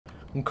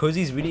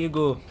Cuzzys, we need to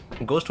go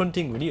ghost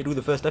hunting. We need to do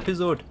the first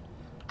episode.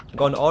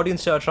 Got an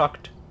audience to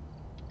attract.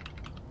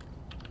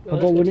 I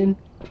got one in.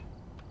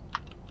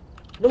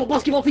 No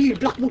basketball for you,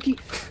 black monkey.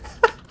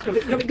 Grab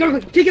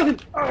it, take it off him.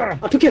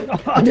 I took it.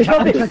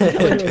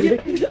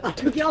 I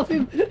took it off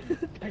him.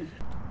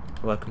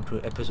 Welcome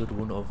to episode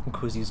 1 of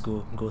Cuzzys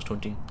Go Ghost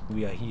Hunting.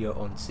 We are here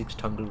on 6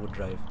 Tanglewood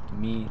Drive.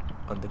 Me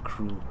and the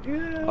crew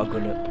are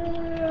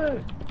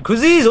gonna...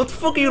 Cuzzys, what the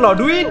fuck are you lot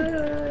doing?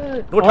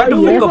 Don't try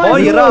to fuck up all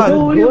your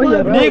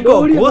run.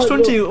 Nico, ghost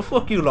hunting, what the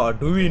fuck you lot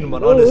doing,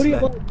 man, honestly.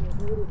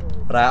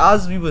 Right,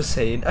 as we were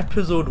saying,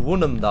 episode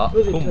 1 and that,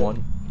 come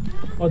on.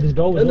 Oh, this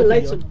door was Turn the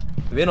lights on.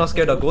 We're not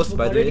scared of ghosts,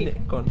 by the way,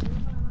 innit? Go on.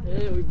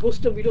 Yeah, we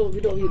bust them, we don't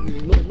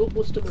no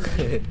bust them.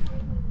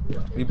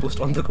 We bust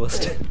on the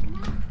ghost.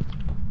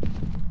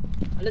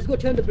 Let's go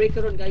turn the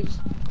breaker on, guys.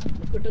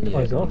 Let's go turn the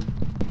breaker on.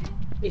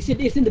 It's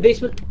in the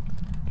basement.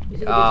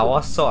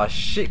 What sort of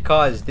shit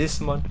car is this,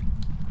 man?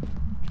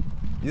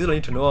 You don't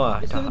need to know.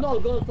 It's not all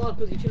golf car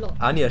because you chill out.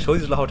 I need to show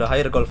you how to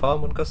hire a golf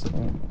farm, man, cuz.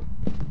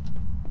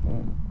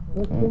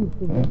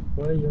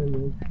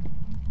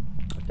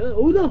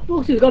 Who the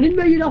fuck has gone in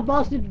there, you that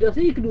bastard? I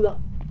say you can do that.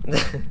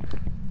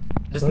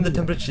 Doesn't the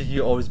temperature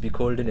here always be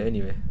cold in it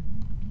anyway?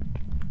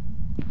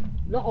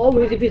 Not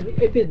always. If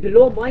it's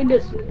below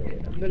minus,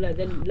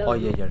 then. Oh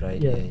yeah, you're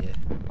right. Yeah.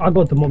 I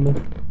got the moment.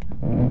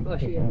 Oh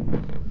shit.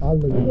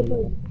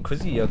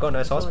 Cuzzy, you got a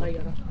nice house.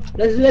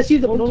 Let's see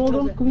the monkey.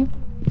 No, come here.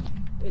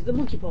 Is the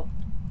monkey paw?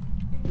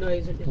 No, it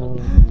isn't.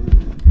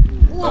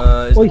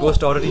 Is the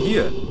ghost already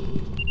here?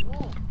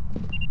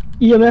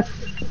 EMF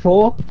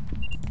 4.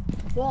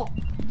 4.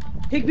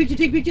 Take picture.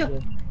 Yeah.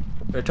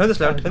 Wait, turn this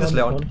light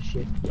on.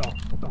 Shit. Oh,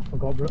 I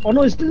forgot, bro. Oh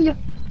no, it's still here.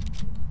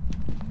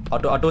 I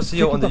don't see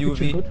you on the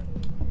UV.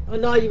 Oh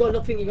no, you got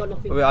nothing.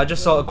 Wait, I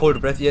just saw a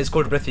cold breath. Yeah, it's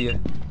cold breath here.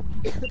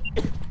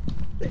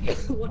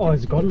 Oh,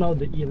 it's gone now,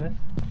 the EMF.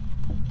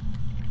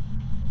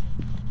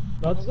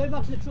 I'm going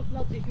back to the truck,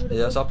 lads, if you would.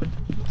 Yeah, what's happened?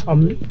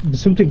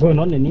 There's something going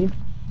on in here.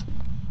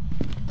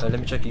 Let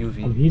me check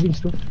UV. I'm hearing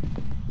stuff.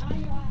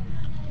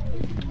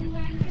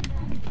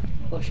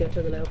 Oh shit,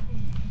 turn the light off.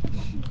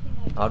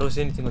 I don't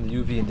see anything on the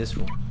UV in this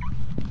room.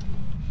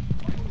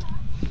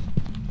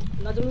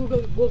 Lads, I'm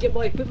gonna go get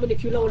my equipment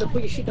if you don't want to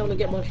put your shit down and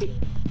get my shit.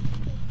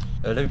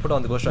 Let me put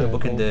on the ghost right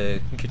book in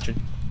the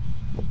kitchen.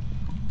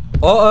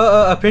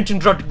 Oh, painting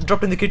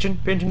dropped in the kitchen.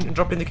 Painting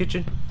dropped in the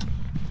kitchen.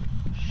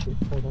 Shit,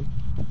 hold on.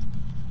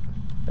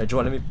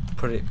 Joanne, let me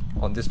put it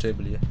on this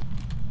table here.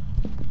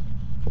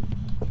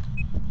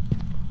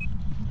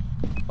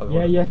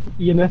 Oh, yeah,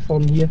 EMF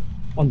on here,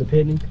 on the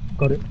painting.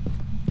 Got it.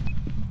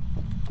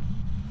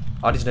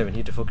 I just never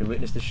need to fucking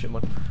witness this shit,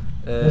 man.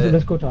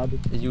 Let's go to Abby.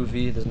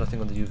 UV, there's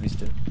nothing on the UV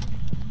still.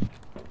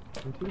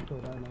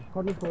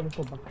 Let's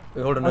go back.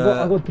 Wait, hold on.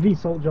 I got 3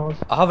 salt jars.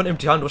 I have an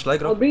empty hand. What's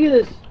like, I'll bring you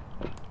this.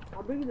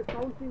 I'll bring you the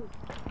sound thing.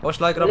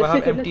 What's like, I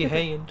have empty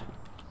hand.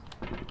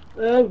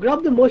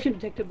 Grab the motion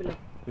detector below.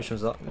 Which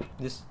one's that?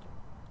 This?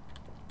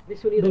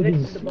 This one is the red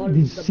and the ball.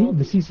 The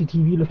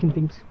CCTV looking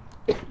things.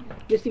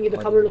 This thing is the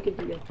camera looking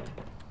thing, yeah.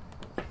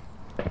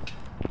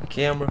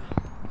 Camera.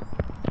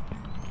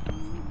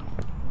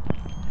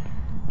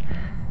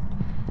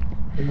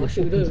 Oh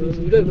shit, we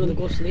don't know the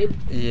ghost's name.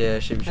 Yeah,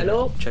 should we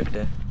check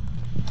there.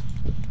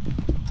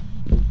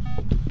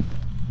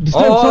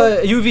 Oh,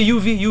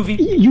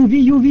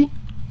 UV.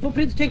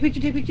 Footprints, take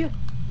picture.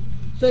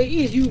 So it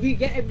is UV,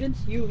 get evidence,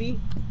 UV.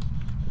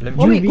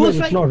 UV, ghost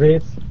it's not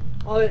wraith.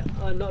 Oh,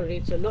 not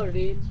wraith,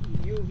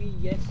 UV,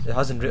 yes. It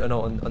hasn't written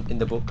out in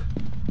the book.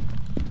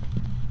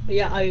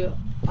 Yeah,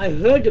 I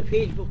heard the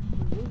page, but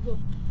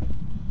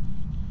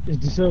It's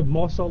disturbed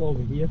moss all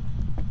over here.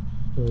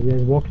 So yeah,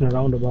 he's walking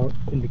around about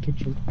in the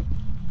kitchen.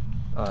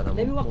 Let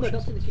me walk my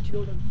dots in the kitchen,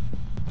 hold on.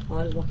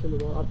 I'll just walk on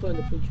the wall, I'll put in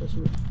the fridge or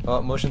something.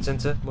 Oh, motion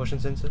sensor.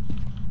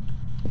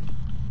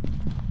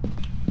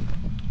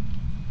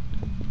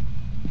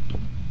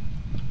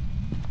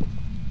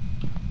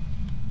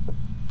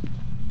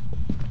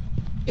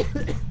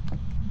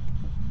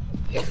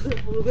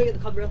 We're going to get the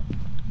camera.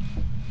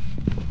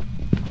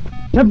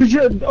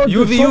 Temperature. Oh,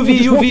 UV.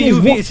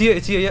 It's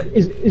here. Yeah.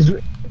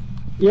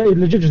 Yeah, it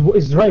legit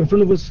is right in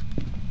front of us.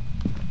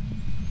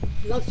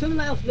 Now turn the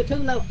light off.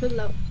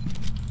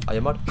 Are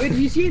you mad? Wait, do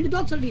you see the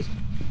dots at least?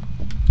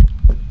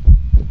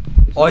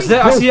 Oh, it's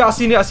there. I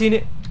seen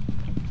it.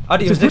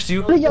 Adi was next to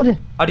you.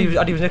 Adi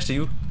was next to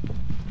you.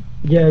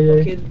 Yeah.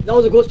 Okay, that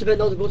was a ghost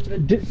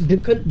event.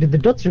 Did the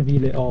dots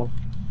reveal it or?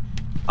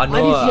 I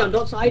didn't see on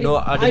dots. I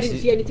didn't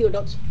see anything on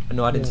dots.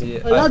 No, I didn't see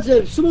it.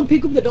 Lads, someone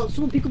pick up the dots.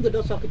 So I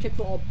can check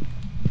for orb.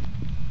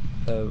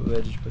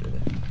 Where did you put it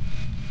there?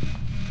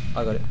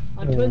 I got it.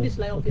 I'll turn this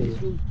light off in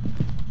this room.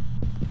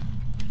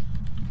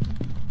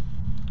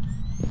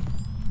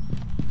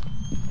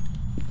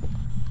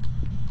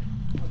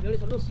 I'll be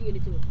honest, I'm not seeing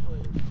anything.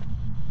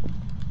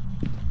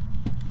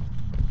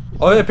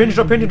 Oh yeah,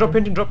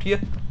 painting dropped here.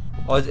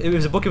 Oh, it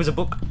was a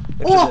book.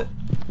 Oh!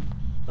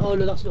 Oh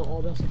no, that's not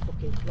orb, that's a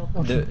fucking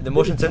clock. The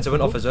motion sensor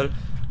went off as well.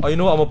 Oh, you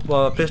know what? I'm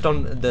gonna place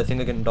down the thing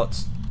again,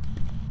 dots.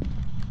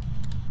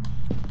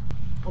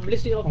 I'm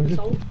listening up I'm to the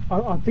just, sound.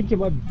 I think it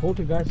might be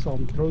poltergeist, so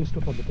I'm throwing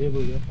stuff on the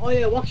table, yeah. Oh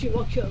yeah, walk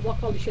all the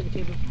shit on the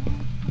table.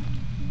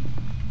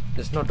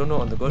 There's no donut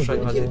on the ghost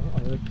right, has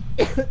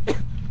it?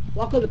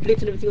 Walk all the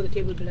plates and everything on the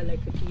table, below,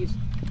 like the keys.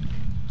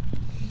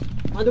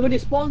 And then when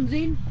it spawns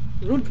in,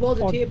 run towards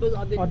the table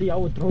and then... Adi, I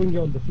was throwing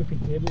you on the flipping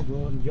table,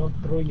 bro, and you're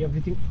throwing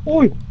everything.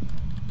 Oi!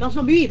 That's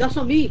not me, that's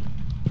not me!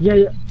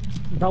 Yeah.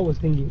 That was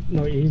thinking.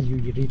 No, it is you,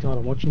 you retard.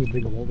 I'm watching you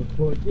bring them over.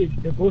 Bro,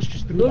 the ghost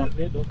just threw that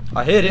plate, though.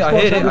 I hear it, I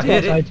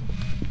hear it.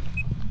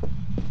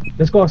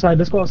 Let's go outside,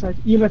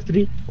 EMF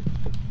 3.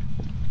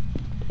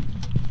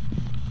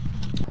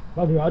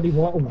 By the way, Adi,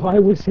 why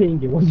was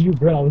saying it was you,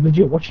 bro? I was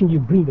legit watching you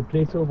bring the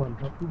plates over and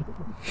dropping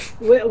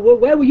it.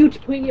 Where were you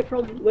putting it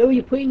from? Where were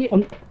you putting it?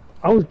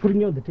 I was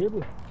putting it on the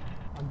table.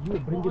 And you were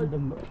bringing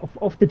them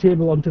off the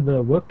table onto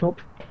the worktop.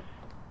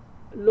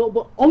 No,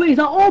 but... Oh wait, is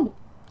that Ob?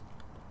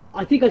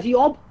 I think I see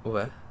Ob.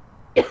 Where?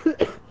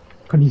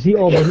 Can you see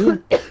Ob on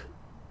here?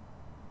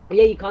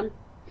 Yeah, you can.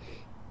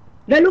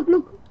 There,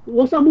 look.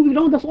 What's that moving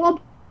around? That's Ob.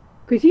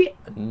 Can you see it?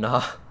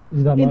 Nah.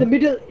 Is that In the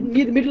middle,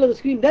 near the middle of the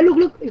screen. There,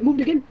 look. It's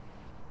moved again.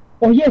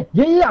 Oh yeah.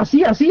 I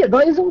see it.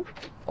 That is Ob.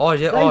 Oh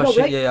yeah. There you Oh go,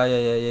 shit. right?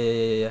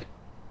 Yeah.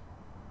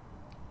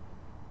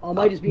 Oh,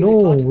 might just be No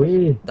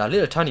way. That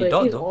little tiny So it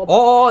dot is though. Ob.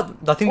 Oh,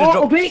 that thing just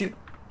dropped. Obake.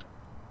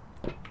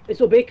 It's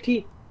Obake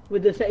tea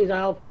with the settings I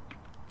have.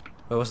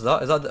 Wait, what's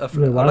that? Is that a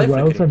Wait, light what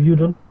else have flickering? you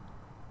done?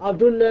 I've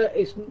done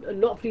it's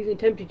not freezing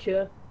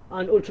temperature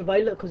and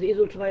ultraviolet because it is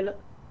ultraviolet.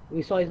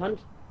 We saw his hand.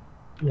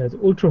 Yeah, it's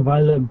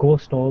ultraviolet,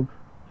 ghost orb.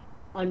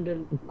 And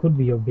It could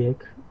be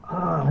Obake.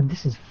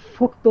 This is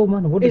fucked though,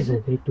 man. What does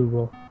Obake do,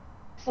 bro?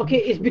 okay,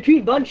 it's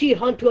between Banshee,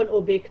 Hantu, and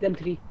Obake. Them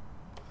three.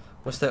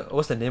 What's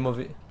the name of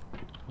it?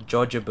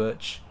 Georgia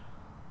Birch.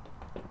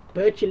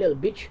 Birch, you little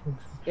bitch.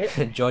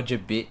 Yeah. Georgia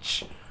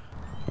bitch.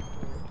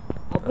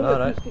 I'll put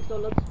Alright. the sticks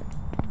on, lads.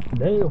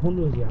 नहीं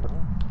हुनुस यार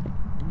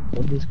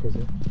what this cause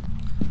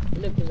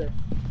Look, is it?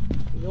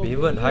 We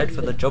won't hide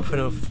for the job for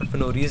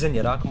no reason,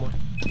 yeah, come on.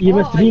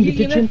 EMF 3 in the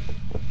kitchen.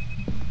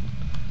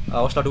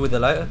 What's not do with the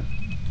lighter?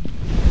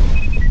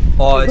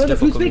 Oh, it's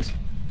difficult. Crucifix?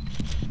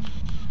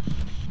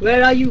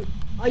 Where are you?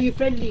 Are you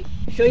friendly?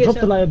 Show yourself.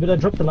 Drop the lighter, Billa,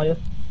 drop the lighter.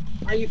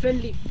 Are you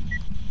friendly?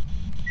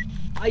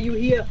 Are you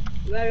here?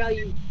 Where are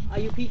you? Are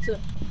you pizza?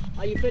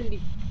 Are you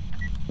friendly?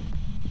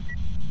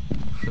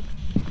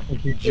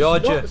 Thank you. Georgia.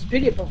 It's not the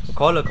spirit box.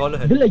 Call her.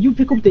 Billa, you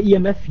pick up the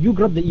EMF, you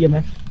grab the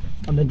EMF,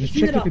 and then just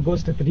See check that if it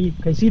goes to 3.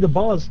 Can you see the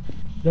bars?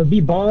 There'll be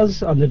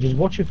bars, and then just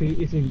watch if it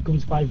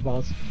becomes 5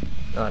 bars.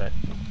 Alright.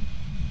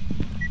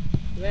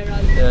 Where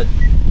are you?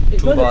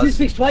 It's 2 not the bars.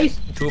 crucifix twice.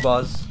 2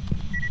 bars.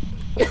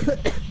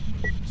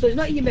 So it's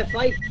not EMF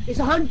 5. It's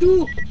a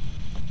Hantu.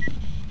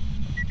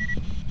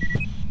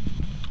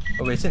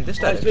 Oh wait, it's in this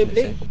Oh, it's direction.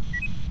 very Is it?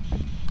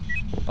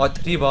 Oh,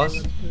 3 bars.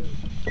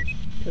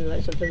 Turn the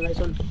lights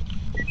on,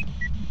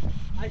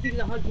 I think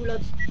it's a Hantu,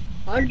 lads.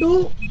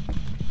 Hantu!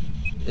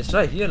 It's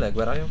right here, like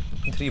where I am.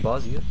 3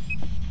 bars here.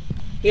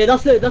 Yeah,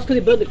 that's because they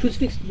burned the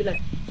crucifix. Be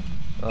like,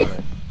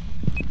 Alright.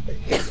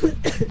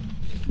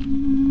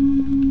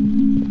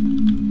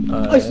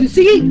 oh, it's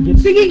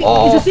singing!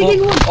 Oh, it's a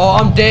singing one! oh,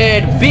 I'm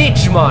dead,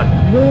 bitch,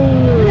 man. No!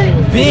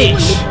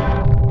 Bitch.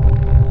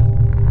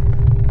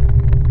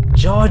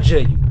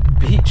 Georgia, you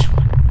bitch,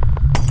 man.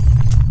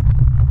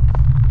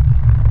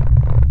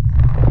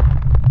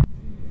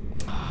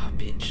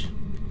 Bitch.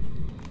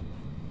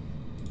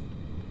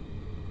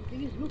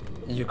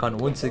 You can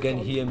once again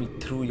hear me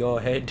through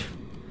your head.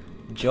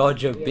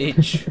 Georgia,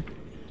 bitch.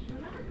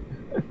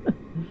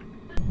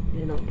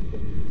 You know.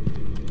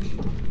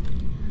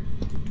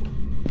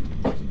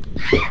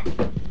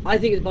 I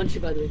think it's Banshee,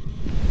 by the way.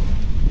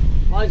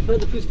 Oh, it's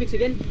burned the crucifix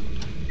again.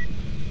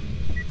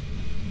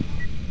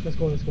 Let's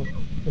go. Let's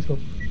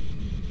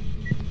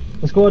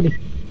go, Adi.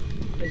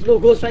 There's no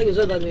ghost writing as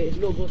well, by the way. It's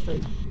no ghost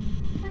writing.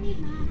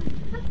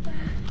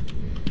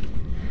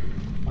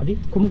 Adi,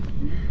 come on.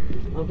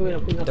 I'm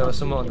coming. There was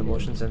some on the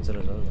motion sensor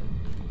as well.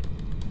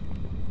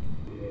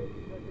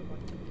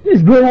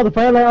 It's blowing out the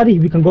firelight, Adi.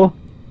 We can go.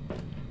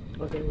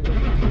 Okay.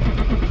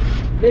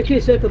 Make sure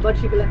you circle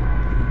Banshee, Bilal.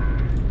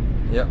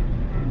 Yeah.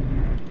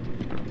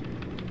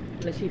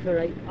 Let's see if you're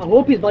right. I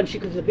hope it's Banshee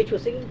because the bitch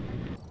was singing.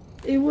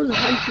 It was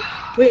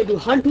Hantu. Wait, do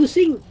Hantu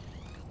sing?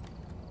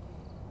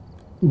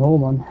 No,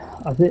 man.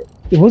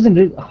 It wasn't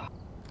really.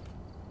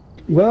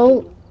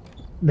 Well,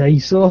 there you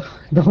saw.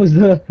 That was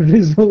the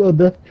result of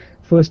the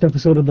first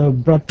episode of the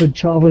Bradford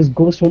Chavez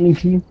Ghost Hunting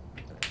Team.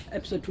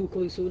 Episode 2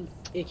 coming soon,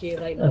 aka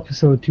right now.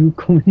 Episode 2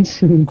 coming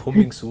soon.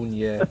 Coming soon,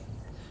 yeah.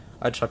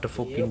 I tried to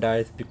fucking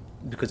die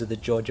because of the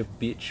Georgia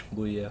bitch,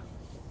 but yeah.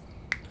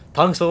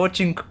 Thanks for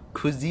watching,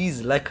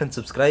 Cuzzys. Like and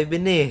subscribe,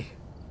 innit?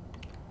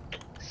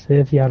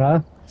 Safe,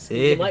 yara.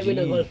 Safe, You might win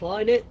as G. well,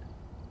 fine it.